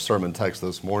Sermon text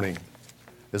this morning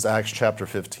is Acts chapter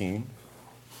 15,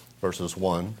 verses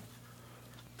 1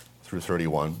 through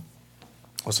 31.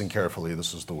 Listen carefully,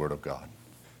 this is the word of God.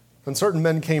 And certain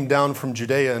men came down from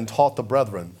Judea and taught the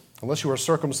brethren, unless you are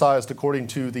circumcised according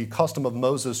to the custom of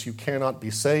Moses, you cannot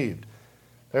be saved.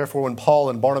 Therefore, when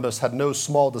Paul and Barnabas had no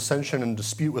small dissension and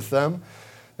dispute with them,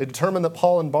 they determined that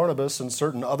Paul and Barnabas and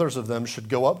certain others of them should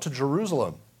go up to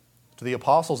Jerusalem to the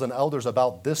apostles and elders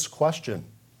about this question.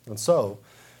 And so,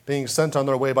 being sent on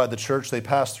their way by the church, they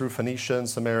passed through Phoenicia and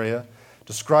Samaria,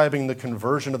 describing the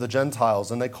conversion of the Gentiles,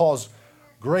 and they caused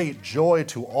great joy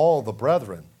to all the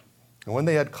brethren. And when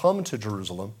they had come to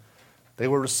Jerusalem, they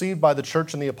were received by the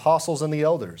church and the apostles and the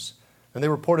elders, and they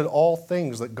reported all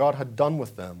things that God had done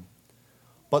with them.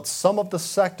 But some of the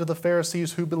sect of the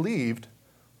Pharisees who believed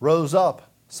rose up,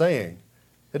 saying,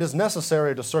 "It is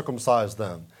necessary to circumcise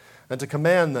them and to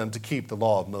command them to keep the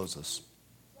law of Moses."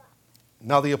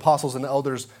 Now the apostles and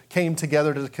elders came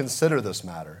together to consider this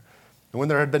matter. And when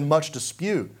there had been much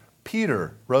dispute,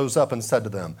 Peter rose up and said to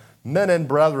them, "Men and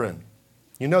brethren,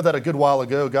 you know that a good while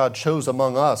ago God chose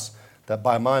among us that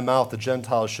by my mouth the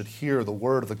Gentiles should hear the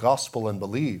word of the gospel and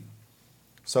believe.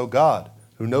 So God,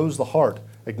 who knows the heart,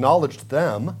 acknowledged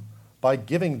them by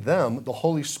giving them the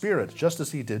Holy Spirit, just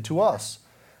as he did to us,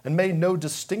 and made no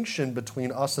distinction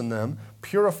between us and them,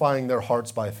 purifying their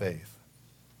hearts by faith.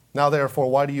 Now, therefore,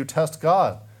 why do you test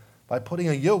God? By putting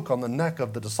a yoke on the neck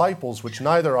of the disciples, which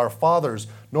neither our fathers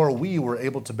nor we were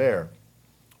able to bear.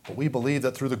 But we believe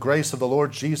that through the grace of the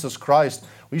Lord Jesus Christ,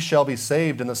 we shall be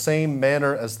saved in the same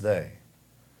manner as they."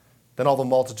 Then all the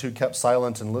multitude kept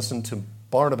silent and listened to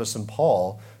Barnabas and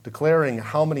Paul, declaring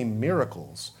how many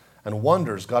miracles and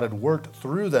wonders God had worked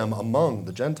through them among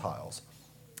the Gentiles.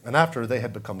 And after they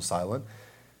had become silent,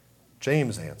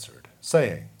 James answered,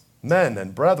 saying, "Men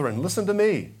and brethren, listen to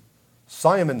me.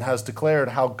 Simon has declared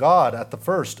how God at the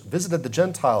first visited the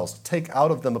Gentiles to take out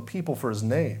of them a people for his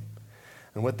name.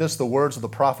 And with this the words of the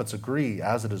prophets agree,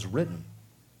 as it is written.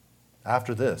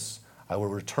 After this I will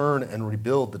return and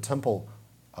rebuild the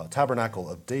tabernacle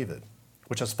of David,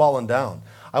 which has fallen down.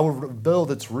 I will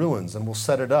rebuild its ruins and will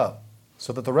set it up,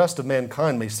 so that the rest of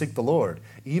mankind may seek the Lord,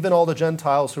 even all the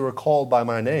Gentiles who are called by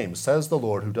my name, says the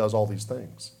Lord who does all these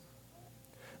things.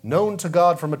 Known to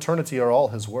God from eternity are all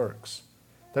his works.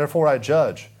 Therefore I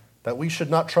judge that we should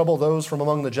not trouble those from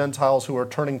among the Gentiles who are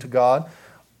turning to God,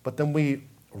 but then we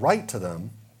write to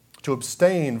them to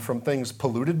abstain from things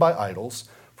polluted by idols,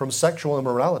 from sexual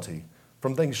immorality,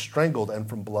 from things strangled, and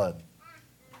from blood.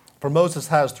 For Moses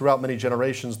has throughout many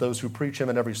generations those who preach him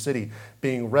in every city,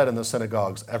 being read in the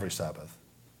synagogues every Sabbath."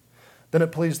 Then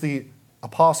it pleased the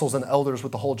apostles and elders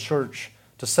with the whole church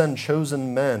to send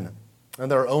chosen men and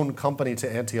their own company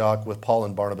to Antioch with Paul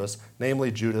and Barnabas,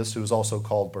 namely Judas, who is also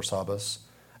called Barsabbas,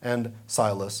 and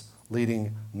Silas,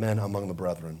 leading men among the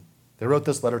brethren. They wrote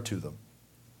this letter to them.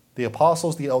 The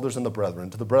apostles, the elders, and the brethren,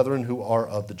 to the brethren who are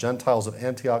of the Gentiles of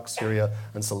Antioch, Syria,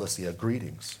 and Cilicia,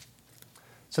 greetings.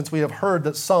 Since we have heard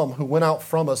that some who went out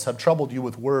from us have troubled you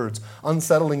with words,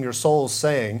 unsettling your souls,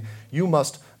 saying, "You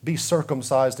must be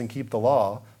circumcised and keep the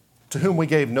law," to whom we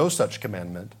gave no such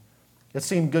commandment, it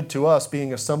seemed good to us,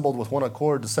 being assembled with one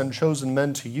accord, to send chosen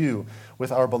men to you with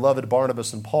our beloved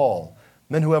Barnabas and Paul,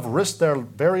 men who have risked their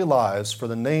very lives for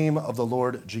the name of the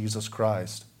Lord Jesus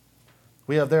Christ.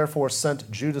 We have therefore sent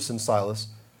Judas and Silas,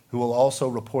 who will also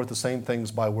report the same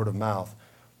things by word of mouth,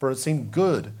 for it seemed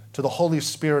good to the Holy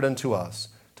Spirit and to us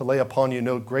to lay upon you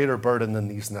no greater burden than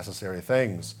these necessary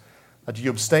things, that you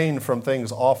abstain from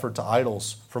things offered to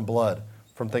idols, from blood,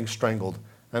 from things strangled,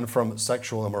 and from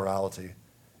sexual immorality.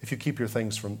 If you keep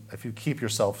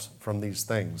yourselves from these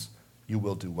things, you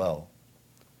will do well.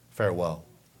 Farewell.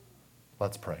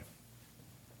 Let's pray.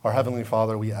 Our Heavenly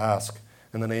Father, we ask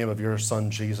in the name of your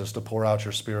Son, Jesus, to pour out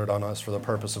your Spirit on us for the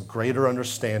purpose of greater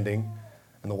understanding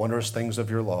and the wondrous things of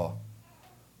your law.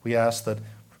 We ask that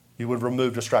you would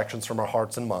remove distractions from our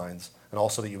hearts and minds, and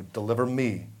also that you would deliver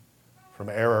me from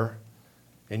error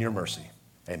in your mercy.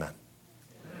 Amen.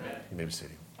 Amen. You may be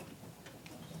seated.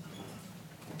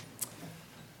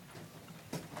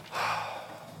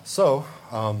 So,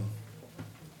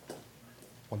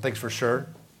 one thing's for sure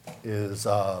is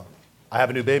I have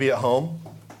a new baby at home,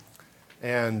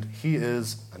 and he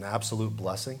is an absolute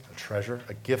blessing, a treasure,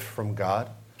 a gift from God.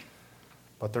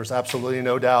 But there's absolutely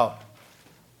no doubt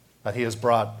that he has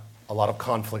brought a lot of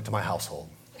conflict to my household.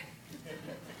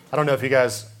 I don't know if you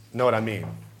guys know what I mean.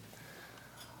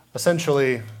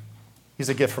 Essentially, he's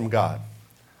a gift from God,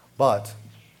 but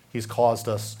he's caused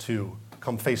us to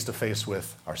come face to face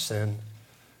with our sin.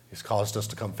 He's caused us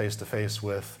to come face to face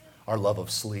with our love of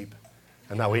sleep,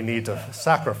 and that we need to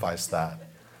sacrifice that.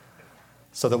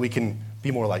 so that we can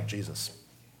be more like Jesus.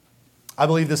 I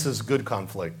believe this is good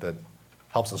conflict that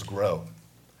helps us grow.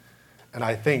 And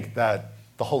I think that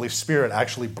the Holy Spirit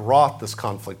actually brought this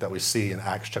conflict that we see in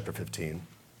Acts chapter 15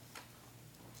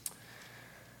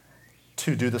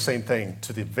 to do the same thing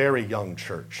to the very young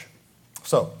church.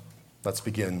 So, let's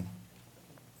begin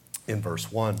in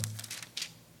verse 1.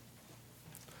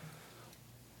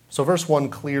 So verse 1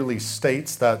 clearly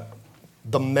states that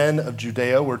the men of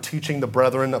Judea were teaching the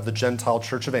brethren of the Gentile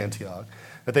church of Antioch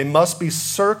that they must be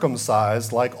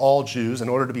circumcised like all Jews in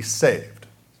order to be saved.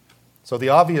 So the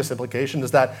obvious implication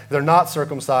is that if they're not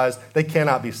circumcised, they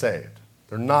cannot be saved.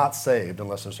 They're not saved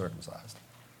unless they're circumcised.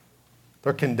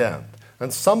 They're condemned.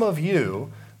 And some of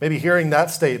you may be hearing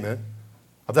that statement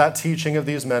of that teaching of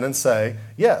these men and say,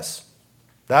 yes,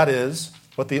 that is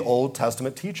what the Old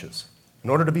Testament teaches. In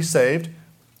order to be saved,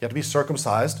 you have to be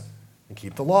circumcised and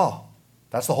keep the law.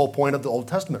 That's the whole point of the Old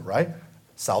Testament, right?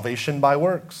 Salvation by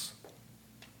works.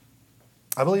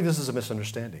 I believe this is a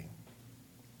misunderstanding.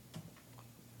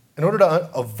 In order to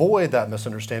avoid that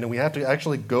misunderstanding, we have to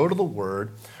actually go to the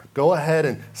Word, go ahead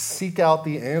and seek out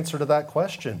the answer to that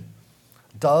question.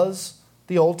 Does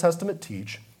the Old Testament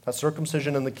teach that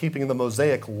circumcision and the keeping of the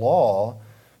Mosaic law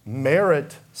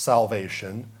merit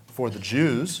salvation for the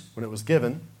Jews when it was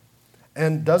given?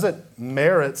 And does it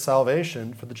merit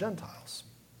salvation for the Gentiles?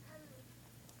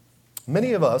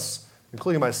 Many of us,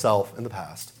 including myself in the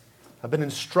past, have been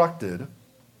instructed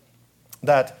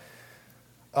that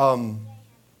the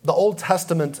Old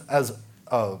Testament as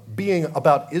being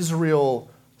about Israel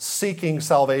seeking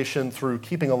salvation through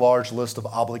keeping a large list of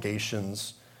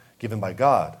obligations given by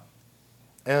God.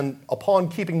 And upon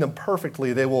keeping them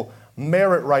perfectly, they will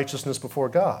merit righteousness before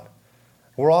God.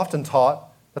 We're often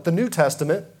taught that the New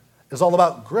Testament is all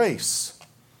about grace.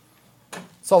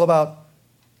 It's all about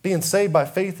being saved by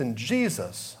faith in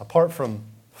Jesus, apart from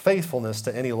faithfulness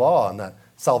to any law, and that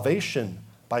salvation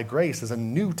by grace is a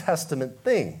New Testament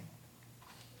thing.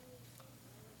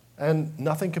 And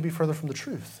nothing could be further from the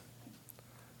truth.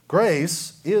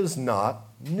 Grace is not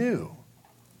new.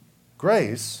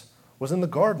 Grace was in the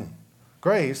garden.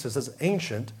 Grace is as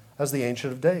ancient as the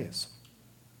Ancient of Days.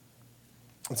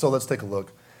 And so let's take a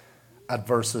look at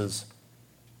verses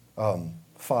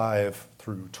 5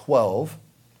 through 12.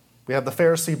 We have the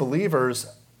Pharisee believers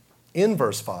in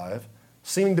verse 5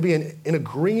 seeming to be in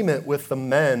agreement with the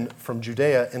men from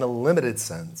Judea in a limited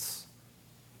sense.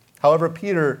 However,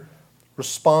 Peter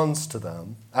responds to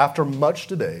them after much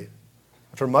debate,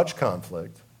 after much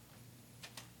conflict,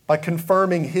 by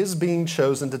confirming his being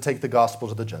chosen to take the gospel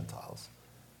to the Gentiles.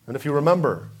 And if you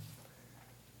remember,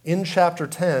 in chapter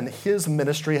 10, his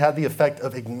ministry had the effect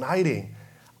of igniting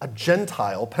a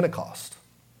Gentile Pentecost.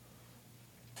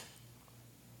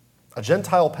 A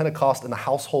Gentile Pentecost in the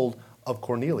household of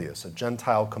Cornelius, a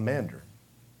Gentile commander.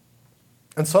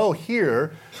 And so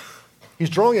here, he's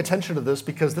drawing attention to this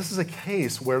because this is a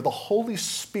case where the Holy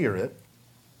Spirit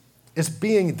is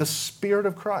being the Spirit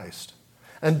of Christ.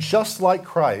 And just like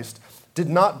Christ did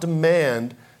not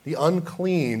demand the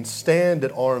unclean stand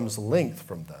at arm's length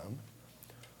from them,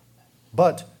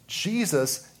 but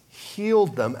Jesus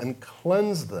healed them and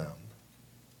cleansed them.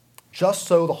 Just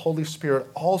so the Holy Spirit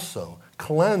also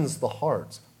cleansed the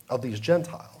hearts of these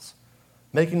Gentiles,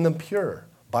 making them pure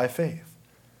by faith.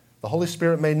 The Holy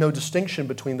Spirit made no distinction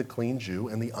between the clean Jew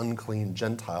and the unclean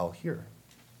Gentile here.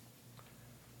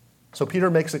 So Peter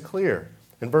makes it clear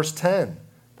in verse 10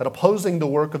 that opposing the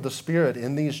work of the Spirit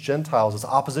in these Gentiles is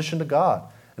opposition to God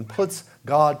and puts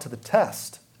God to the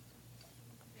test.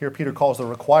 Here Peter calls the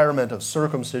requirement of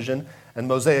circumcision and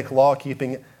Mosaic law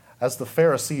keeping, as the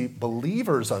Pharisee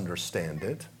believers understand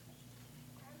it,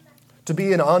 to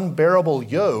be an unbearable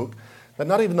yoke that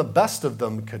not even the best of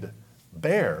them could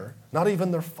bear, not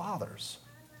even their fathers.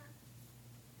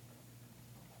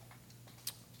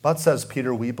 But, says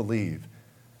Peter, we believe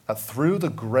that through the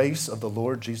grace of the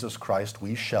Lord Jesus Christ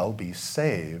we shall be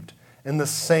saved in the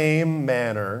same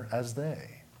manner as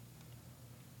they.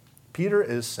 Peter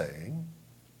is saying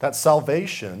that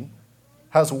salvation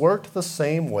has worked the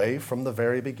same way from the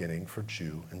very beginning for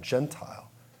Jew and Gentile.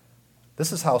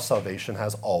 This is how salvation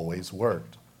has always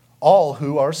worked. All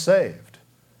who are saved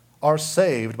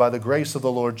by the grace of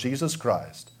the Lord Jesus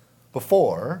Christ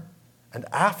before and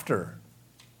after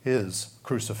his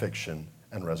crucifixion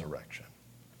and resurrection.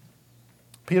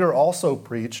 Peter also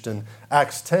preached in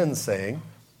Acts 10 saying,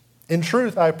 "In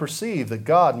truth I perceive that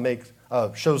God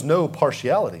shows no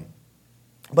partiality,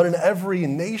 but in every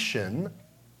nation,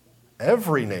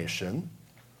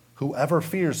 whoever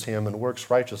fears him and works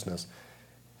righteousness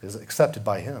is accepted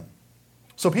by him."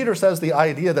 So Peter says the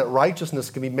idea that righteousness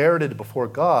can be merited before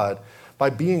God by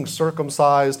being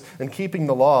circumcised and keeping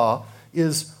the law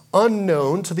is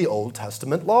unknown to the Old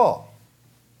Testament law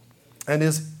and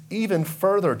is even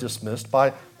further dismissed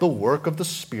by the work of the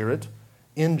Spirit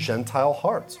in Gentile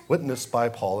hearts, witnessed by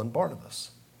Paul and Barnabas.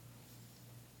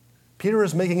 Peter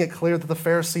is making it clear that the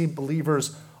Pharisee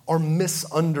believers are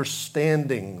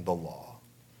misunderstanding the law.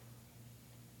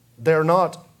 They're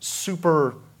not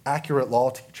super accurate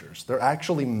law teachers. They're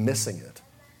actually missing it.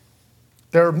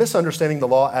 They're misunderstanding the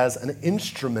law as an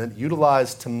instrument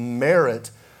utilized to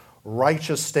merit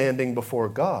righteous standing before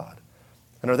God,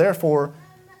 and are therefore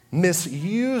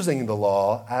misusing the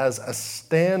law as a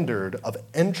standard of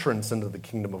entrance into the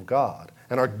kingdom of God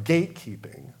and are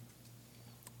gatekeeping.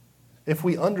 If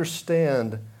we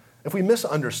misunderstand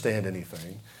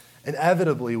anything,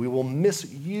 inevitably we will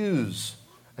misuse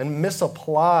and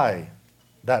misapply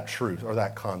that truth or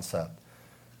that concept,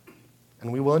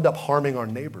 and we will end up harming our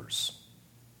neighbors,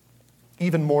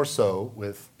 even more so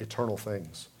with eternal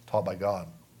things taught by God.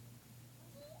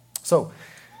 So,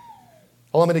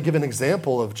 allow me to give an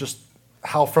example of just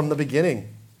how from the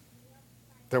beginning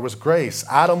there was grace.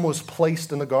 Adam was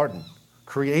placed in the garden,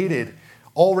 created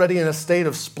already in a state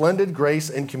of splendid grace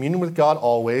and communion with God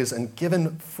always, and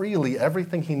given freely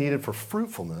everything he needed for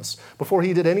fruitfulness before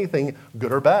he did anything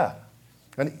good or bad.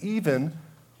 And even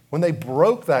when they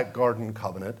broke that garden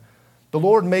covenant, the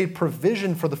Lord made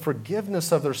provision for the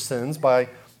forgiveness of their sins by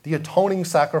the atoning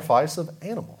sacrifice of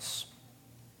animals.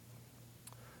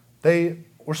 They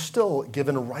were still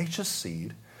given righteous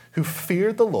seed who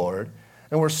feared the Lord,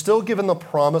 and were still given the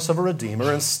promise of a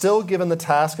Redeemer, and still given the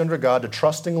task under God to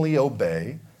trustingly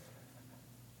obey,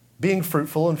 being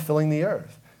fruitful and filling the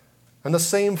earth. And the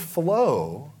same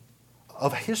flow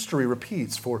of history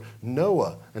repeats for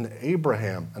Noah and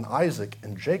Abraham and Isaac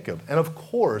and Jacob. And of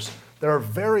course, there are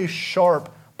very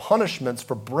sharp punishments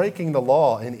for breaking the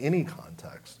law in any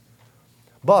context.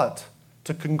 But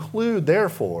to conclude,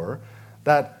 therefore,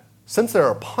 that since there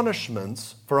are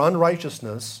punishments for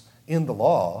unrighteousness in the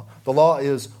law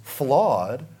is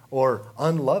flawed or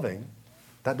unloving,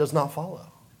 that does not follow.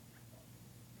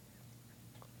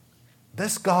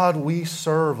 This God we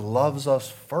serve loves us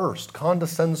first,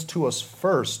 condescends to us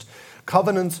first,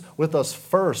 covenants with us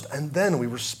first, and then we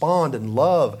respond in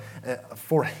love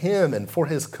for him and for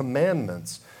his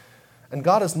commandments. And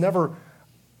God has never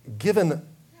given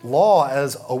law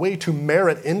as a way to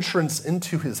merit entrance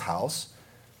into his house.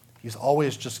 He's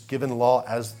always just given law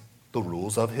as the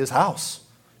rules of his house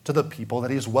to the people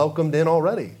that he's welcomed in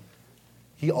already.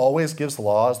 He always gives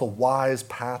law as the wise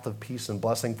path of peace and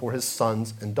blessing for his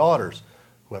sons and daughters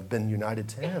who have been united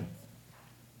to him.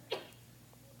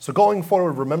 So going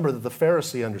forward, remember that the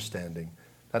Pharisee understanding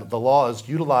that the law is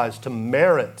utilized to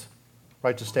merit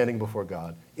righteous standing before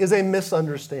God is a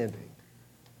misunderstanding.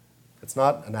 It's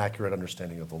not an accurate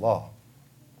understanding of the law.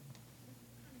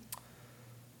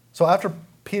 So after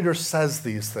Peter says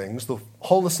these things, the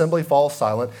whole assembly falls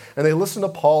silent, and they listen to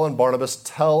Paul and Barnabas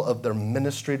tell of their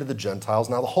ministry to the Gentiles.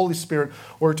 Now the Holy Spirit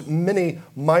worked many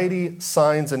mighty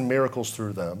signs and miracles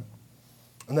through them.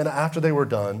 And then after they were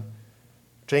done,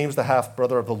 James, the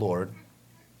half-brother of the Lord,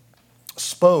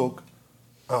 spoke,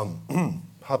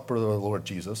 half-brother of the Lord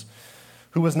Jesus,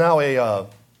 who was now a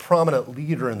prominent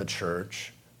leader in the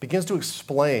church, begins to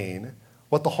explain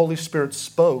what the Holy Spirit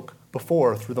spoke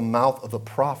before through the mouth of the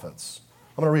prophets.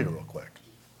 I'm going to read it real quick.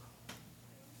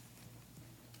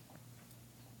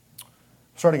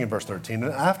 Starting in verse 13,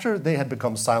 and after they had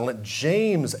become silent,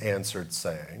 James answered,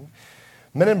 saying,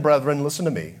 Men and brethren, listen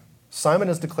to me. Simon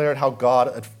has declared how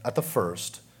God at the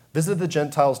first visited the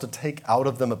Gentiles to take out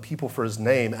of them a people for his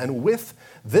name, and with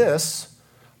this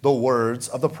the words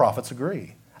of the prophets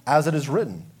agree. As it is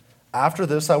written, after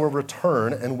this I will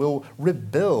return and will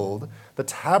rebuild the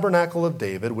tabernacle of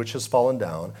David, which has fallen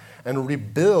down, and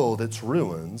rebuild its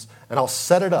ruins, and I'll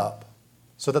set it up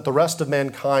so that the rest of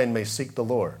mankind may seek the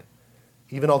Lord,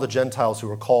 even all the Gentiles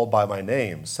who are called by my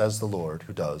name, says the Lord,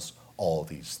 who does all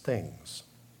these things.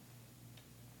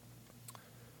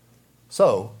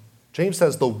 So, James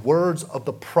says the words of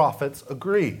the prophets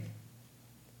agree.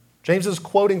 James is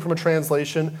quoting from a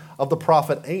translation of the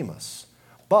prophet Amos,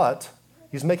 but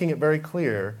he's making it very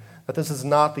clear that this is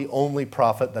not the only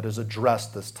prophet that has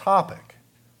addressed this topic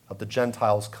of the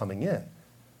Gentiles coming in.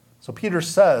 So Peter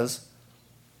says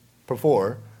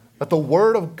before that the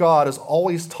word of God is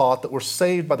always taught that we're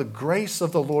saved by the grace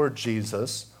of the Lord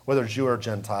Jesus, whether Jew or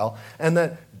Gentile, and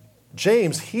that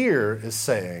James here is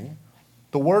saying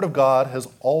the word of God has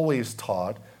always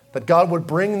taught that God would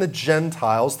bring the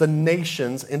Gentiles, the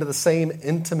nations, into the same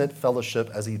intimate fellowship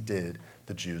as he did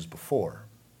the Jews before.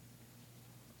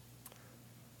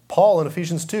 Paul in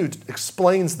Ephesians 2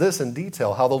 explains this in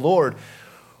detail, how the Lord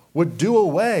would do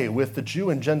away with the Jew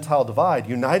and Gentile divide,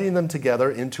 uniting them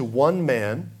together into one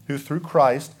man who through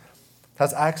Christ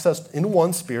has access in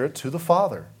one Spirit to the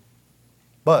Father.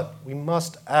 But we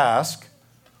must ask,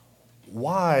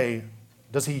 why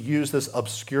does he use this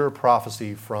obscure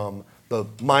prophecy from the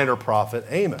minor prophet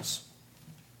Amos?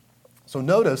 So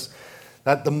notice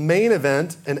that the main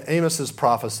event in Amos's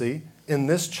prophecy in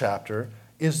this chapter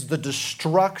is the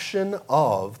destruction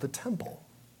of the temple.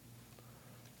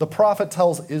 The prophet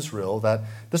tells Israel that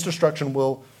this destruction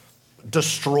will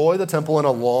destroy the temple and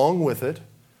along with it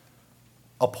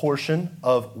a portion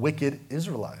of wicked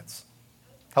Israelites.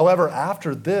 However,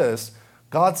 after this,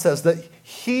 God says that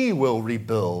he will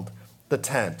rebuild the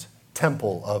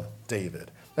temple of David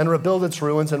and rebuild its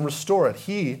ruins and restore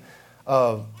it.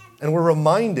 And we're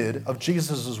reminded of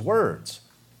Jesus' words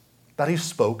that he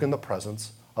spoke in the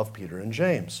presence of Peter and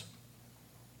James,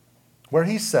 where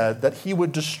he said that he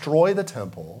would destroy the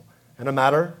temple in a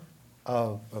matter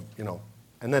of,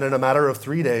 and then in a matter of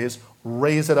 3 days,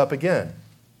 raise it up again.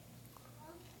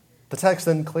 The text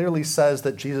then clearly says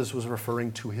that Jesus was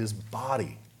referring to his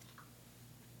body.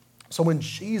 So when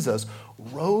Jesus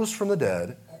rose from the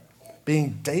dead,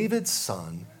 being David's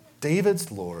son,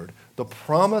 David's Lord, the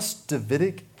promised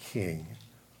Davidic king,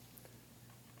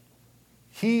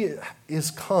 he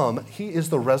is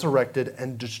the resurrected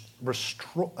and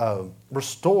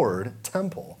restored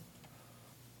temple.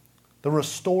 The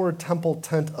restored temple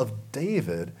tent of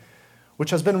David, which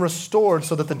has been restored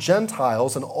so that the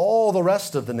Gentiles and all the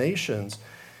rest of the nations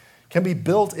can be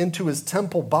built into his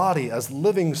temple body as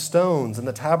living stones in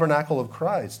the tabernacle of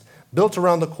Christ, built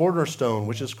around the cornerstone,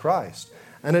 which is Christ,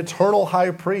 an eternal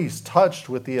high priest touched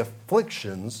with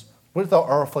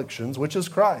our afflictions, which is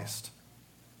Christ.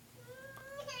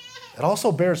 It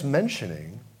also bears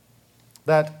mentioning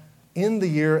that in the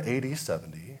year AD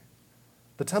 70,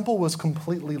 the temple was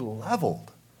completely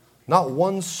leveled. Not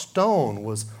one stone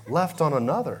was left on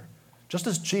another, just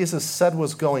as Jesus said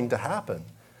was going to happen,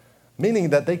 meaning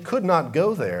that they could not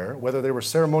go there, whether they were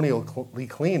ceremonially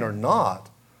clean or not,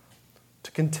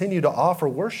 to continue to offer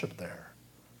worship there.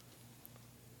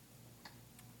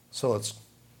 So let's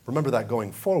remember that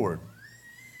going forward.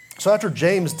 So after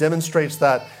James demonstrates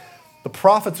that the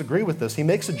prophets agree with this, he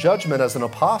makes a judgment as an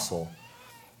apostle.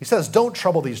 He says, don't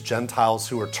trouble these Gentiles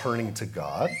who are turning to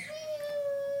God.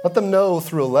 Let them know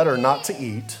through a letter not to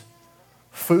eat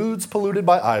foods polluted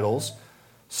by idols,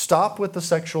 stop with the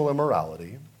sexual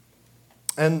immorality,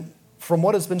 and from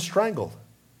what has been strangled,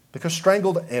 because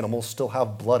strangled animals still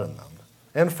have blood in them,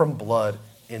 and from blood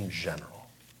in general.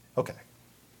 Okay.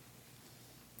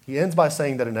 He ends by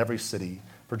saying that in every city,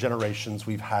 for generations,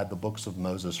 we've had the books of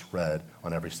Moses read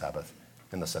on every Sabbath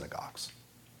in the synagogues.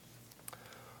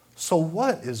 So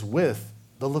what is with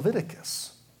the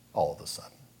Leviticus all of a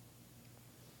sudden?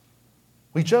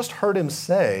 We just heard him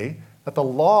say that the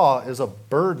law is a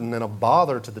burden and a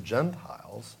bother to the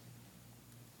Gentiles.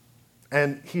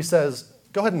 And he says,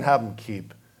 go ahead and have them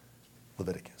keep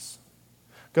Leviticus.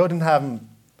 Go ahead and have them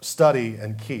study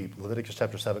and keep Leviticus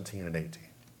chapter 17 and 18.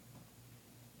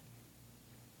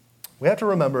 We have to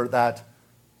remember that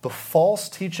the false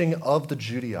teaching of the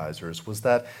Judaizers was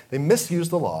that they misused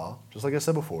the law, just like I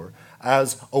said before,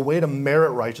 as a way to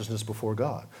merit righteousness before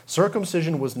God.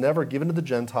 Circumcision was never given to the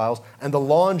Gentiles, and the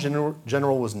law in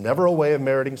general was never a way of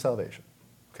meriting salvation.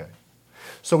 Okay.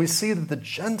 So we see that the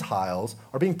Gentiles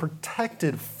are being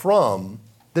protected from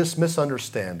this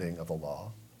misunderstanding of the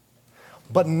law,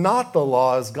 but not the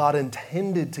law as God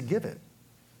intended to give it.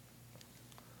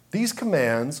 These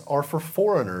commands are for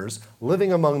foreigners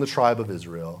living among the tribe of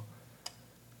Israel,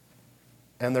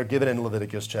 and they're given in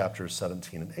Leviticus chapters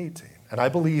 17 and 18. And I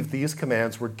believe these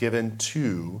commands were given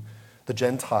to the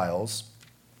Gentiles,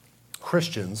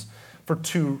 Christians, for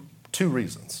two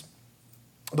reasons.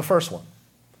 The first one,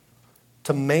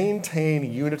 to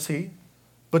maintain unity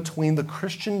between the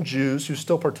Christian Jews who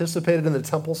still participated in the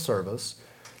temple service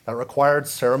that required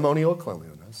ceremonial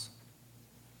cleanliness.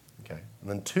 Okay. And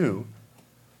then two,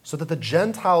 so that the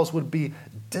Gentiles would be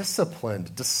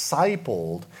disciplined,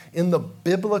 discipled in the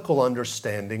biblical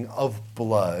understanding of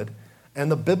blood and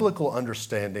the biblical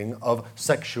understanding of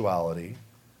sexuality,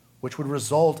 which would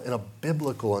result in a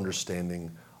biblical understanding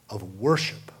of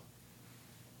worship.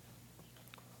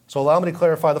 So allow me to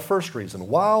clarify the first reason.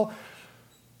 While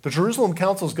the Jerusalem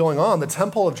Council is going on, the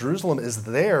Temple of Jerusalem is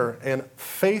there, and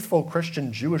faithful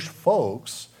Christian Jewish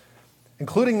folks,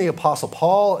 including the Apostle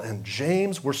Paul and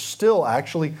James, were still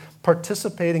actually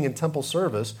participating in temple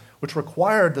service, which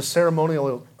required the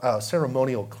ceremonial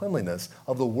cleanliness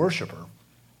of the worshiper.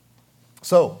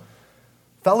 So,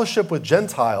 fellowship with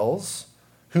Gentiles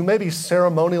who may be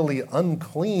ceremonially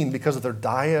unclean because of their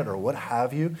diet or what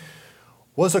have you,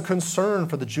 was a concern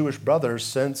for the Jewish brothers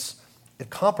since it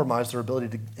compromised their ability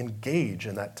to engage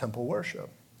in that temple worship.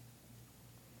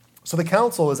 So the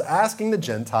council is asking the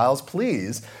Gentiles,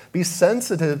 please be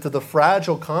sensitive to the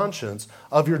fragile conscience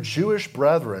of your Jewish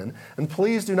brethren, and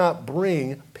please do not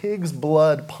bring pig's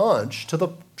blood punch to the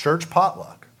church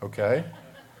potluck, okay?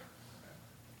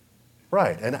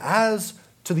 Right, and as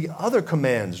to the other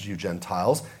commands, you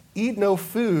Gentiles, eat no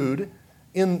food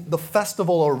in the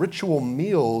festival or ritual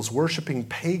meals worshiping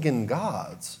pagan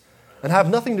gods, and have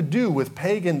nothing to do with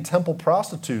pagan temple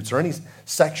prostitutes or any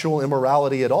sexual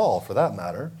immorality at all, for that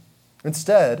matter.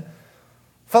 Instead,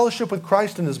 fellowship with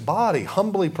Christ in his body,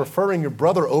 humbly preferring your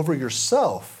brother over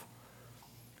yourself,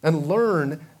 and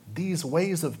learn these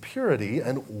ways of purity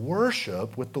and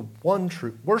worship the one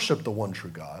true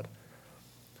God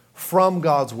from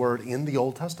God's word in the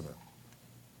Old Testament.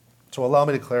 So allow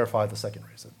me to clarify the second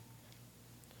reason,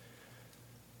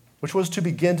 which was to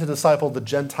begin to disciple the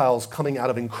Gentiles coming out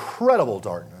of incredible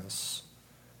darkness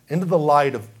into the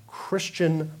light of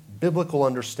Christian biblical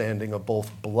understanding of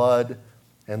both blood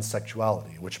and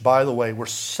sexuality, which, by the way, were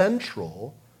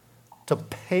central to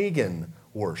pagan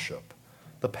worship,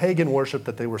 the pagan worship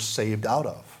that they were saved out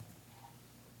of.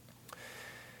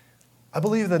 I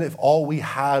believe that if all we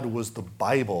had was the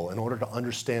Bible in order to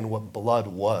understand what blood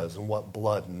was and what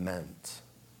blood meant,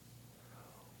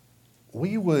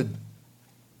 we would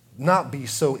not be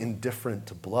so indifferent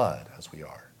to blood as we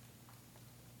are.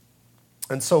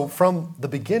 And so from the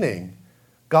beginning,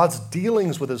 God's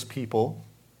dealings with his people,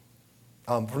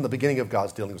 from the beginning of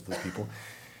God's dealings with his people,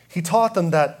 he taught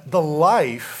them that the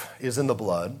life is in the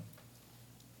blood.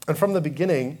 And from the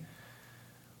beginning,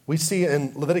 we see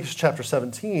in Leviticus chapter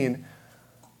 17,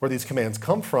 where these commands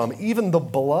come from, even the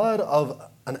blood of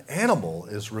an animal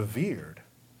is revered.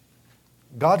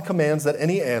 God commands that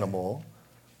any animal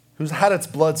who's had its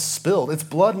blood spilled, its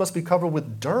blood must be covered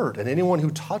with dirt, and anyone who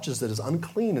touches it is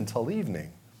unclean until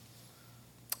evening.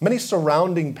 Many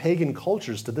surrounding pagan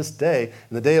cultures to this day,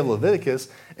 in the day of Leviticus,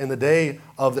 in the day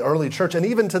of the early church, and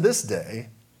even to this day,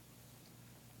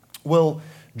 will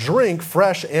drink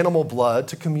fresh animal blood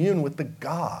to commune with the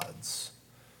gods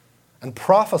and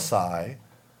prophesy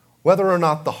whether or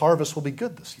not the harvest will be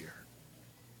good this year.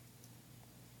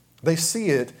 They see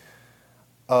it,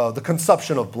 the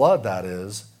consumption of blood, that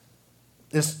is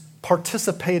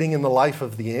participating in the life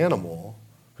of the animal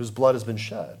whose blood has been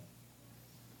shed.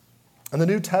 And the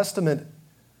New Testament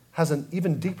has an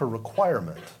even deeper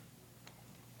requirement,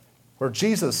 where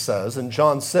Jesus says in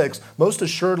John 6, "Most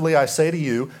assuredly I say to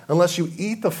you, unless you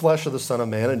eat the flesh of the Son of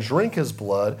Man and drink his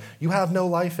blood, you have no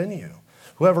life in you.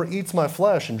 Whoever eats my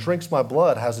flesh and drinks my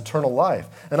blood has eternal life,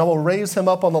 and I will raise him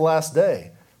up on the last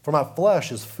day. For my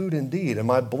flesh is food indeed, and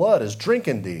my blood is drink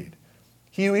indeed.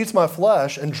 He who eats my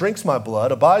flesh and drinks my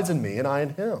blood abides in me, and I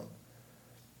in him.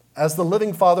 As the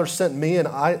living Father sent me, and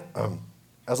I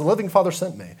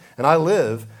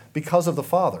live because of the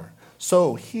Father,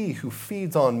 so he who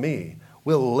feeds on me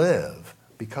will live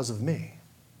because of me."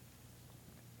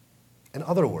 In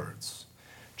other words,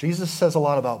 Jesus says a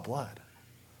lot about blood.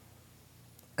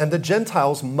 And the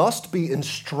Gentiles must be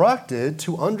instructed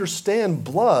to understand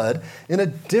blood in a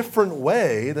different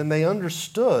way than they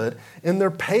understood in their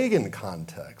pagan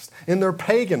context, in their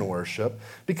pagan worship,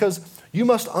 because you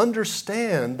must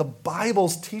understand the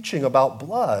Bible's teaching about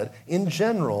blood in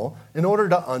general in order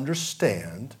to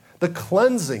understand the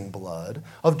cleansing blood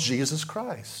of Jesus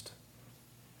Christ.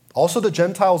 Also, the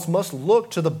Gentiles must look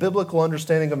to the biblical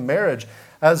understanding of marriage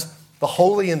as the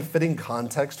holy and fitting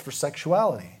context for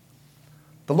sexuality.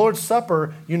 The Lord's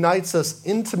Supper unites us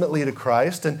intimately to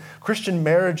Christ, and Christian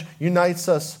marriage unites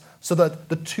us so that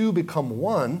the two become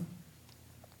one.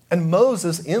 And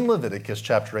Moses in Leviticus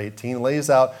chapter 18 lays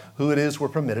out who it is we're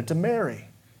permitted to marry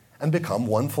and become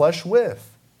one flesh with.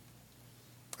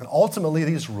 And ultimately,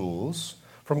 these rules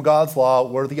from God's law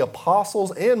were the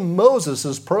apostles' and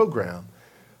Moses' program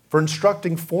for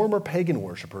instructing former pagan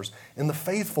worshipers in the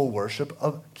faithful worship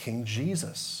of King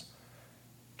Jesus.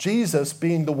 Jesus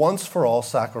being the once-for-all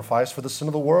sacrifice for the sin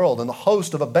of the world and the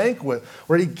host of a banquet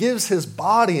where he gives his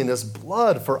body and his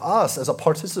blood for us as a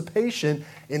participation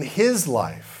in his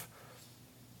life.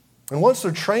 And once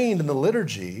they're trained in the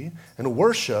liturgy and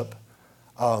worship,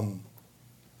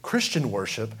 Christian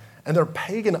worship, and their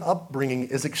pagan upbringing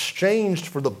is exchanged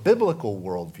for the biblical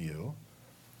worldview,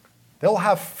 they'll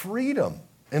have freedom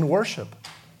in worship.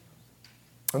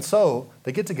 And so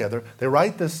they get together, they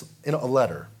write this in a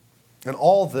letter. And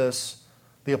all this,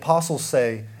 the apostles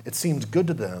say, it seemed good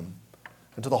to them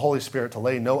and to the Holy Spirit to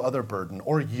lay no other burden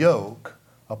or yoke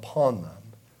upon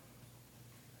them.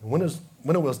 And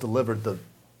when it was delivered, the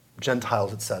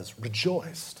Gentiles, it says,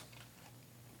 rejoiced.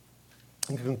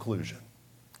 In conclusion,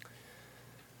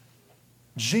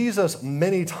 Jesus,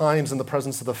 many times in the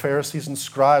presence of the Pharisees and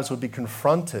scribes, would be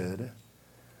confronted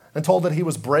and told that he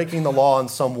was breaking the law in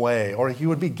some way, or he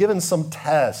would be given some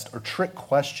test or trick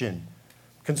question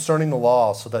concerning the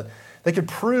law so that they could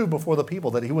prove before the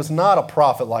people that he was not a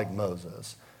prophet like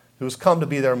Moses, who was come to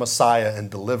be their Messiah and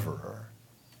deliverer.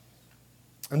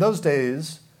 In those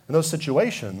days, in those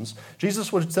situations,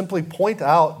 Jesus would simply point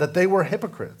out that they were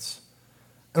hypocrites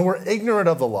and were ignorant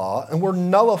of the law and were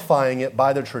nullifying it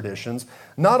by their traditions.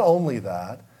 Not only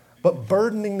that, but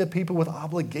burdening the people with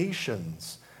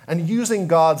obligations and using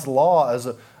God's law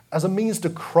as a means to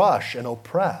crush and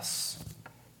oppress.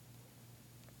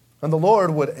 And the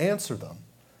Lord would answer them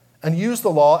and use the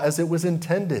law as it was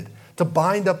intended, to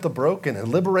bind up the broken and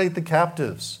liberate the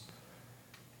captives.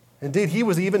 Indeed, he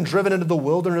was even driven into the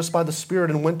wilderness by the Spirit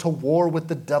and went to war with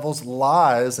the devil's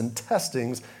lies and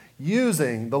testings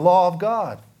using the law of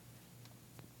God.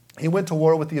 He went to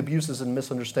war with the abuses and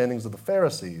misunderstandings of the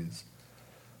Pharisees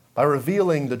by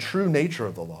revealing the true nature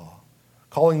of the law,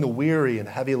 calling the weary and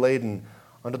heavy laden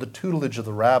under the tutelage of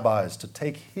the rabbis to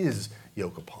take his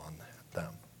yoke upon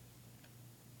them.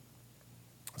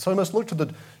 So we must look to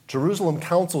the Jerusalem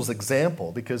Council's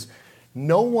example, because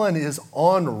no one is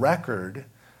on record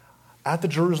at the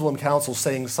Jerusalem Council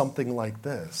saying something like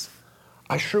this: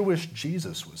 I sure wish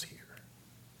Jesus was here.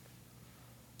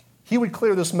 He would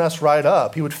clear this mess right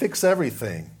up. He would fix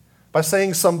everything by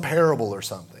saying some parable or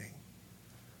something.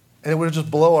 And it would just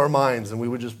blow our minds, and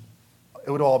it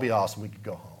would all be awesome. We could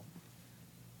go home.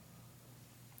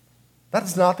 That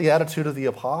is not the attitude of the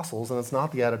apostles, and it's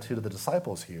not the attitude of the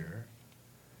disciples here.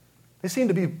 They seem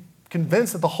to be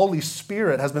convinced that the Holy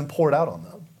Spirit has been poured out on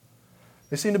them.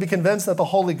 They seem to be convinced that the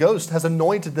Holy Ghost has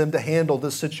anointed them to handle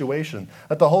this situation,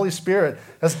 that the Holy Spirit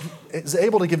is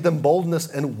able to give them boldness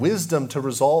and wisdom to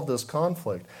resolve this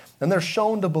conflict. And they're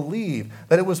shown to believe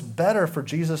that it was better for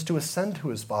Jesus to ascend to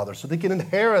his Father so they can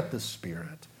inherit this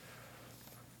Spirit.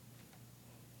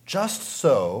 Just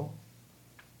so,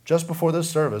 just before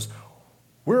this service,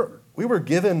 we were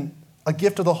given a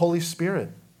gift of the Holy Spirit,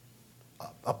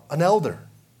 an elder.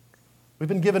 We've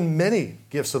been given many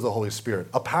gifts of the Holy Spirit,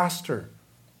 a pastor,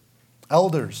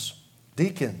 elders,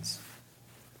 deacons.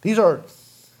 These are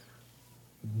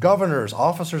governors,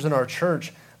 officers in our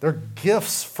church. They're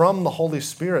gifts from the Holy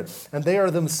Spirit, and they are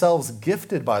themselves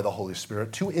gifted by the Holy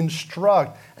Spirit to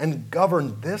instruct and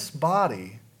govern this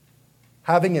body,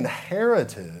 having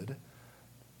inherited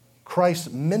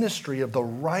Christ's ministry of the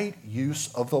right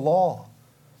use of the law.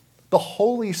 The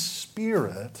Holy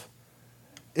Spirit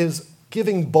is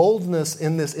giving boldness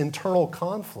in this internal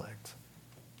conflict.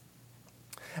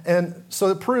 And so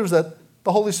it proves that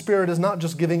the Holy Spirit is not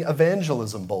just giving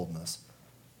evangelism boldness.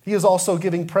 He is also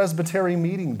giving presbytery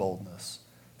meeting boldness,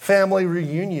 family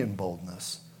reunion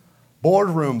boldness,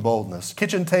 boardroom boldness,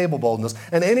 kitchen table boldness,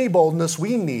 and any boldness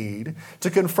we need to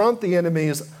confront the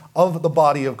enemies of the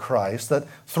body of Christ that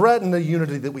threaten the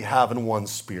unity that we have in one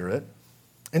Spirit,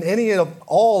 in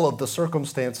all of the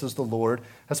circumstances the Lord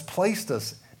has placed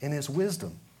us in his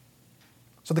wisdom.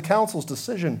 So the council's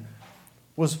decision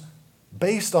was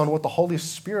based on what the Holy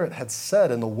Spirit had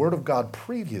said in the Word of God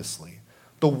previously.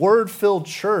 The Word-filled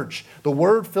church, the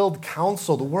Word-filled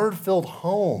council, the Word-filled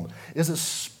home is a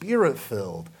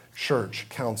Spirit-filled church,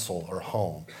 council, or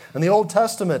home. And the Old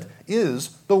Testament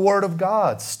is the Word of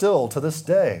God still to this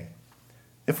day.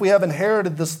 If we have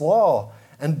inherited this law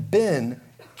and been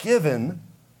given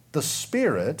the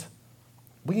Spirit,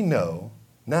 we know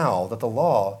now that the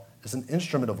law is an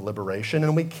instrument of liberation,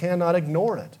 and we cannot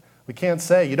ignore it. We can't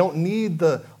say, you don't need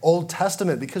the Old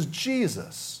Testament because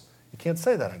Jesus. You can't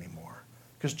say that anymore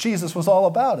because Jesus was all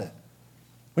about it.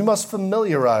 We must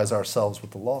familiarize ourselves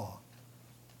with the law.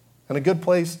 And a good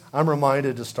place, I'm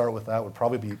reminded to start with that, would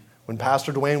probably be when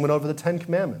Pastor Dwayne went over the Ten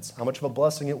Commandments, how much of a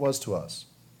blessing it was to us.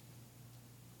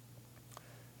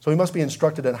 So we must be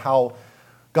instructed in how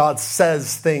God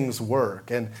says things work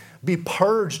and be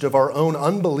purged of our own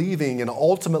unbelieving and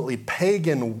ultimately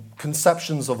pagan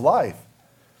conceptions of life.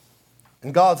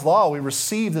 In God's law, we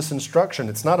receive this instruction.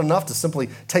 It's not enough to simply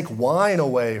take wine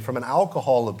away from an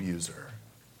alcohol abuser.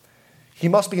 He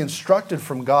must be instructed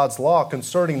from God's law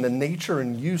concerning the nature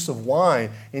and use of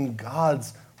wine in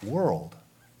God's world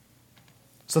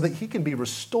so that he can be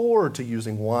restored to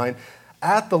using wine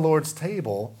at the Lord's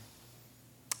table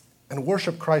and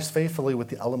worship Christ faithfully with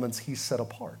the elements he set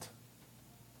apart.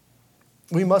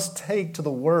 We must take to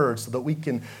the Word so that we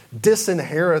can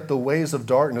disinherit the ways of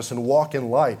darkness and walk in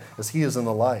light as he is in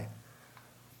the light.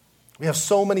 We have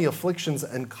so many afflictions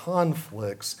and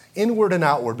conflicts, inward and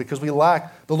outward, because we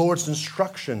lack the Lord's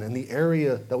instruction in the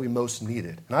area that we most need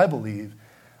it. And I believe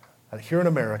that here in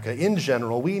America, in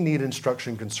general, we need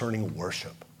instruction concerning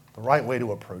worship, the right way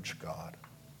to approach God,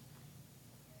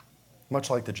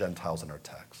 much like the Gentiles in our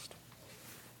text.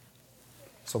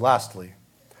 So lastly,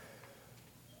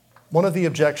 one of the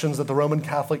objections that the Roman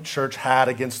Catholic Church had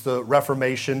against the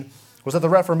Reformation was that the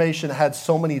Reformation had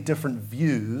so many different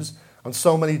views on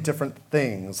so many different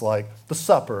things like the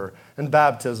supper and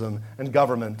baptism and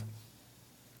government.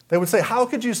 They would say, how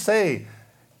could you say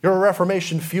you're a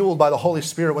Reformation fueled by the Holy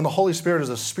Spirit when the Holy Spirit is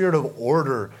a spirit of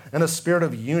order and a spirit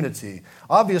of unity?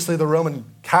 Obviously, the Roman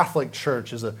Catholic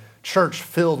Church is a church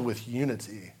filled with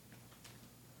unity.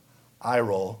 Eye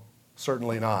roll,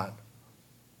 certainly not.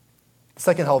 The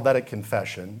Second Helvetic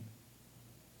Confession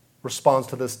responds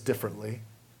to this differently.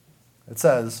 It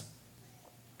says,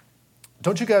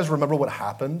 don't you guys remember what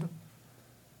happened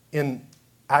in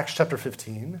Acts chapter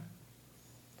 15?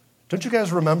 Don't you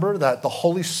guys remember that the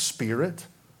Holy Spirit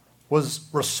was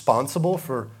responsible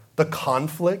for the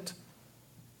conflict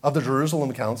of the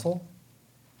Jerusalem Council?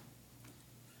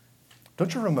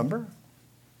 Don't you remember?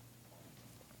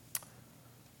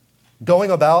 Going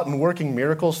about and working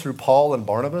miracles through Paul and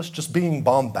Barnabas, just being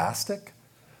bombastic?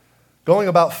 Going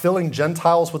about filling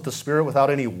Gentiles with the Spirit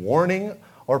without any warning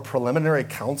or preliminary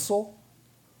counsel?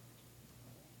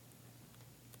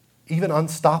 Even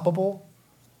unstoppable,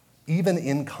 even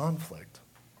in conflict,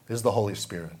 is the Holy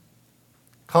Spirit.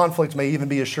 Conflict may even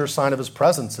be a sure sign of his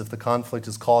presence if the conflict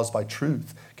is caused by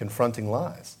truth confronting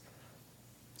lies.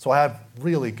 So I have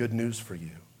really good news for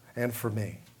you and for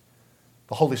me.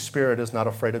 The Holy Spirit is not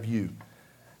afraid of you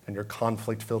and your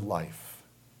conflict-filled life.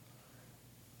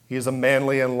 He is a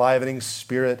manly, enlivening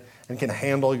spirit and can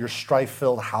handle your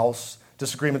strife-filled house,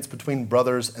 disagreements between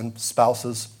brothers and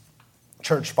spouses,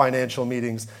 church financial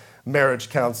meetings, marriage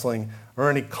counseling, or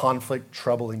any conflict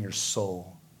troubling your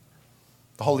soul.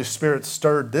 The Holy Spirit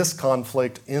stirred this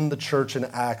conflict in the church in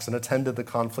Acts and attended the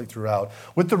conflict throughout,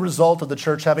 with the result of the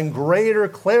church having greater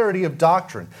clarity of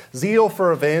doctrine, zeal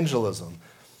for evangelism,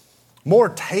 more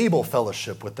table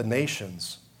fellowship with the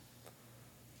nations.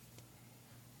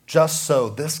 Just so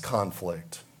this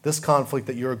conflict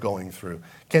that you're going through,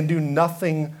 can do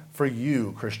nothing for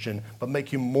you, Christian, but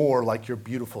make you more like your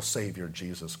beautiful Savior,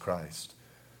 Jesus Christ.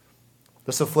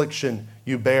 This affliction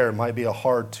you bear might be a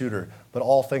hard tutor, but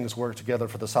all things work together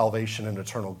for the salvation and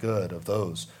eternal good of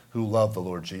those who love the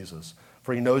Lord Jesus.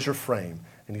 For he knows your frame,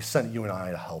 and he sent you and I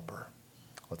a helper.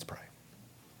 Let's pray.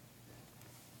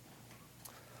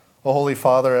 Oh, Holy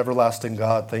Father, everlasting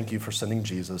God, thank you for sending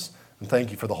Jesus, and thank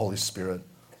you for the Holy Spirit.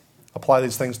 Apply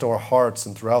these things to our hearts,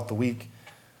 and throughout the week,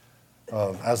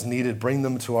 as needed, bring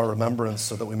them to our remembrance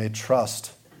so that we may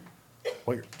trust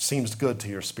what seems good to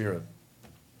your Spirit.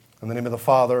 In the name of the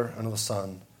Father, and of the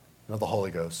Son, and of the Holy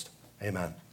Ghost. Amen.